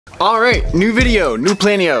Alright, new video, new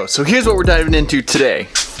planio. So here's what we're diving into today.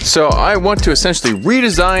 So I want to essentially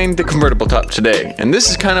redesign the convertible top today, and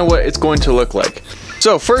this is kind of what it's going to look like.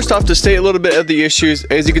 So first off, to state a little bit of the issues,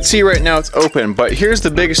 as you can see right now it's open, but here's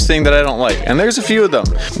the biggest thing that I don't like, and there's a few of them.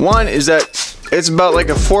 One is that it's about like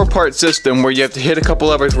a 4-part system where you have to hit a couple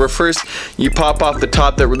levers where first you pop off the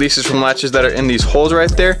top that releases from latches that are in these holes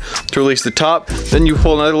right there to release the top. Then you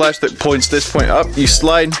pull another latch that points this point up, you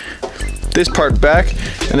slide this part back,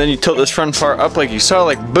 and then you tilt this front part up like you saw,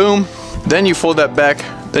 like boom. Then you fold that back,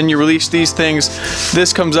 then you release these things,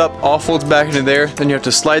 this comes up, all folds back into there, then you have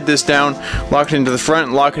to slide this down, lock it into the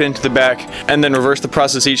front, lock it into the back, and then reverse the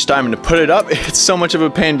process each time. And to put it up, it's so much of a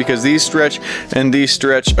pain because these stretch and these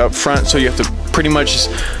stretch up front, so you have to pretty much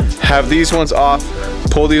have these ones off,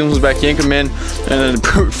 pull these ones back, yank them in, and then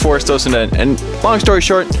brute force those in. And long story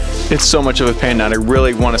short, it's so much of a pain and I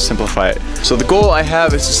really want to simplify it. So the goal I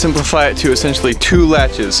have is to simplify it to essentially 2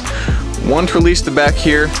 latches. One to release the back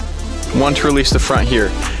here, one to release the front here.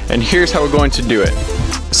 And here's how we're going to do it.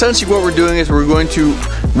 Essentially what we're doing is we're going to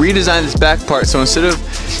redesign this back part, so instead of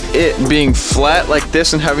it being flat like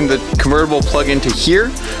this and having the convertible plug into here,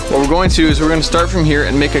 what we're going to do is we're going to start from here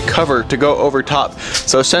and make a cover to go over top.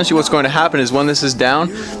 So essentially what's going to happen is when this is down,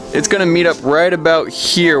 it's going to meet up right about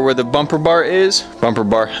here where the bumper bar is,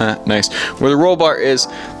 nice, where the roll bar is,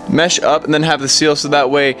 mesh up and then have the seal, so that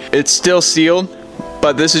way it's still sealed,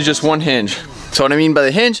 but this is just one hinge. So what I mean by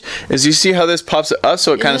the hinge is you see how this pops it up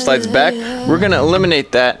so it kind of slides back? We're going to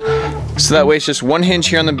eliminate that, so that way it's just one hinge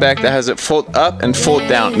here on the back that has it fold up and fold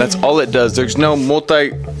down. That's all it does. There's no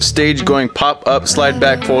multi-stage going pop up, slide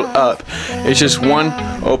back, fold up. It's just one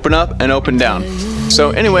open up and open down.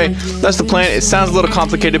 So anyway, that's the plan. It sounds a little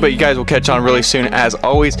complicated, but you guys will catch on really soon. As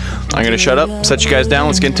always, I'm going to shut up, set you guys down.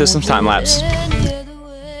 Let's get into some time lapse.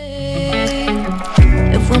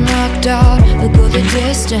 We're knocked out, we'll go the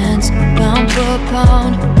distance, pound for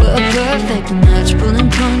pound. We're a perfect match, pulling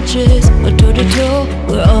punches. We're toe to toe,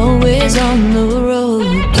 we're always on the road.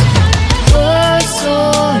 We're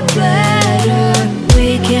so better,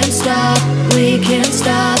 we can't stop,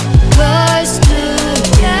 cause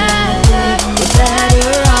together we're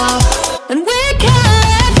better off, and we can.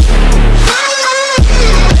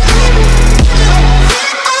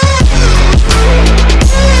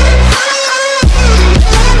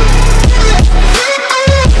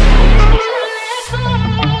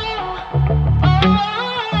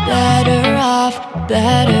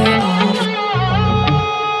 Better off.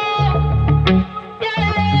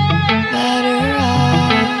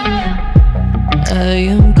 I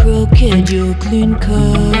am crooked, you're clean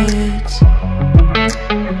cut.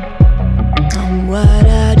 I'm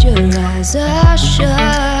wide-eyed, your eyes are shut.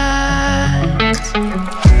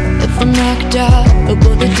 If we're knocked out, we'll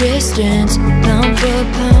go the distance, pound for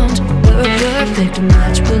pound. We're a perfect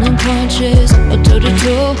match, pulling punches. Or toe to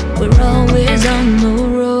toe, we're always on the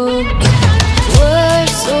road. We're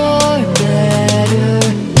so better,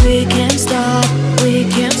 we can't stop,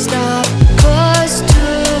 cause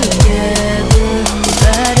together we're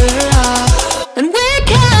better off, and we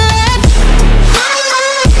can.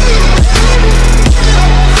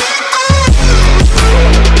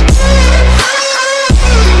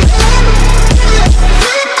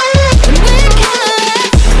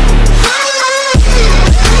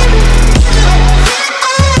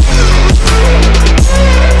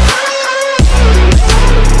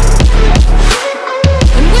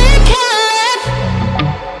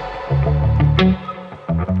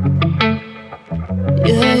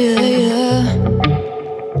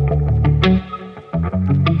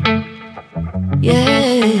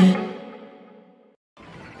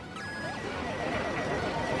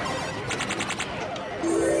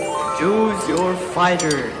 Choose your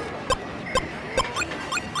fighter.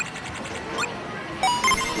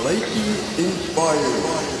 Slightly inspired.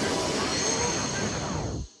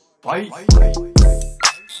 Fight.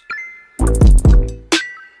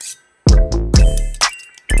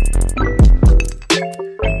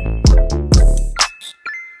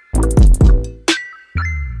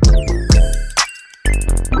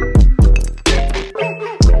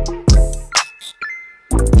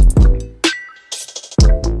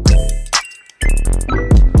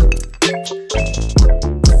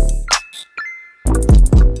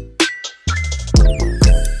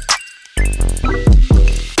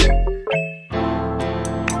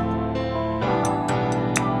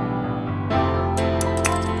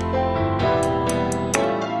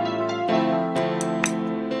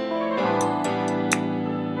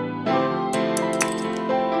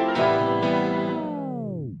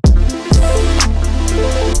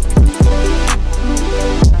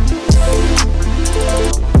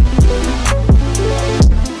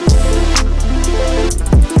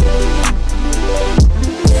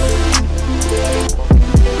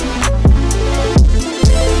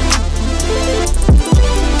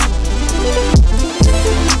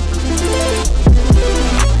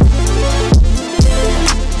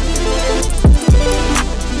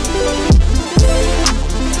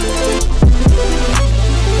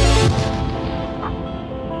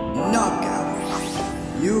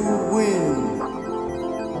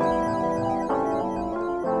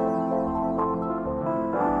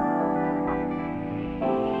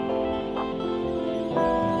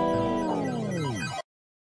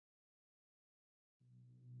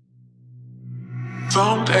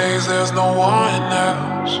 Some days there's no one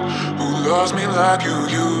else who loves me like you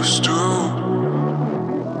used to.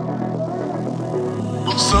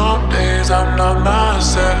 Some days I'm not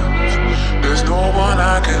myself, there's no one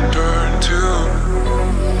I can turn to.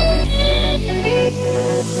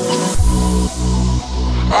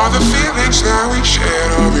 All the feelings that we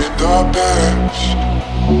shared are in the past.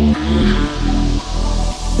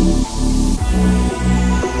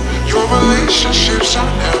 Your relationships are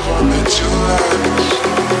never meant to last.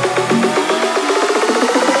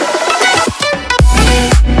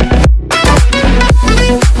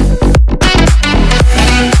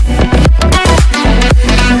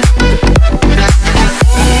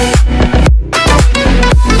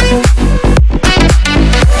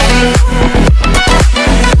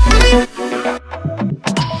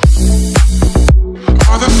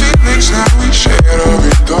 All the feelings that we shared are in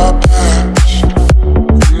the past.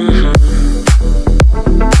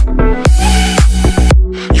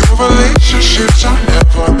 Relationships are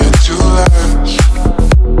never meant to last.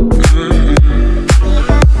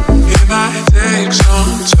 It might take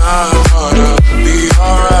some time, but I'll be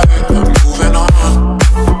alright. I'm moving on,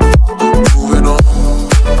 I'm moving on.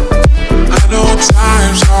 I know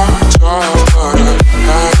times are tough, but I've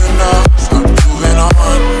had enough. I'm moving on,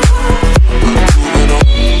 I'm moving on.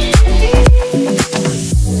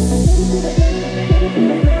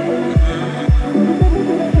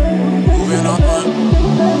 Moving on.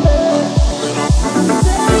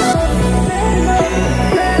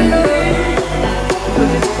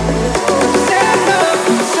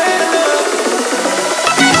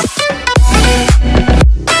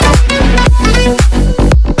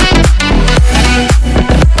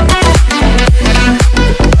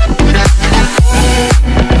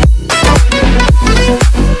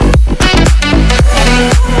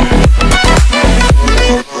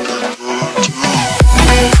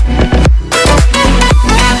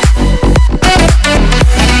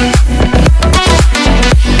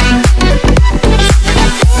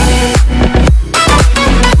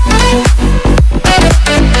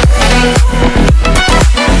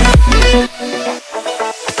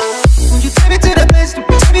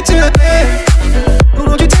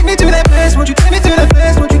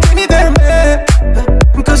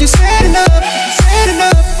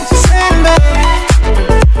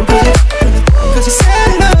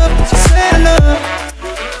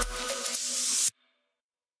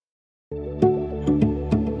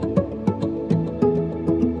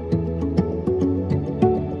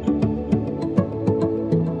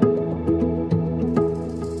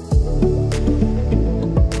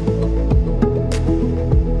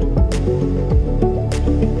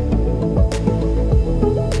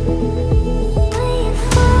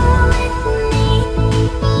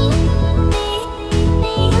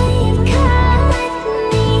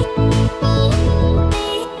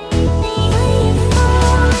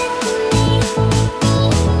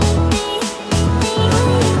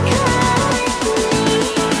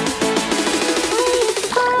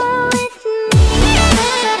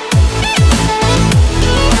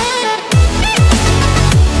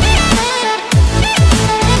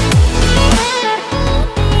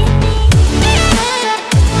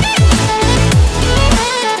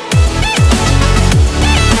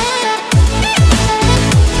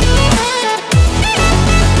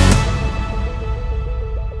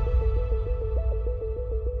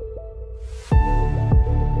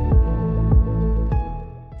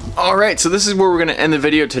 Alright, so this is where we're going to end the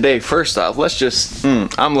video today. First off, let's just,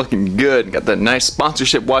 I'm looking good. Got that nice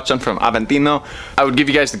sponsorship watch on from Aventino. I would give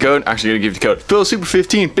you guys the code, actually going to give you the code,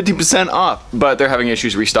 PhilSuper15, 15% off. But they're having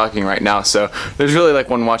issues restocking right now, so there's really like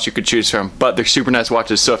one watch you could choose from. But they're super nice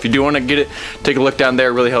watches, so if you do want to get it, take a look down there.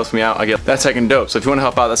 It really helps me out. I get that second dope. So if you want to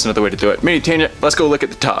help out, that's another way to do it. Mini tangent, let's go look at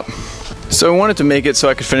the top. So I wanted to make it so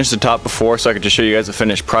I could finish the top before, so I could just show you guys the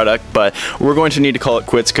finished product, but we're going to need to call it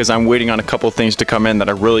quits because I'm waiting on a couple things to come in that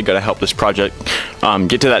are really going to help this project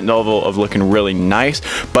get to that level of looking really nice.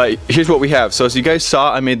 But here's what we have. So as you guys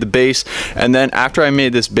saw, I made the base, and then after I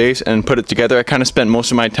made this base and put it together, I kind of spent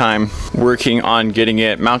most of my time working on getting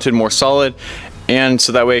it mounted more solid, and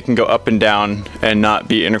so that way it can go up and down and not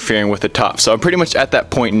be interfering with the top. So I'm pretty much at that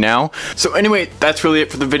point now. So anyway, that's really it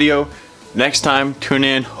for the video. Next time, tune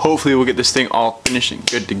in. Hopefully we'll get this thing all finished and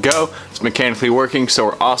good to go. It's mechanically working, so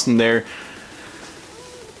we're awesome there.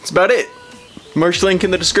 That's about it. Merch link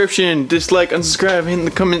in the description. Dislike, unsubscribe, hit in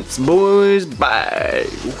the comments, boys. Bye.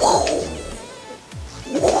 Whoa.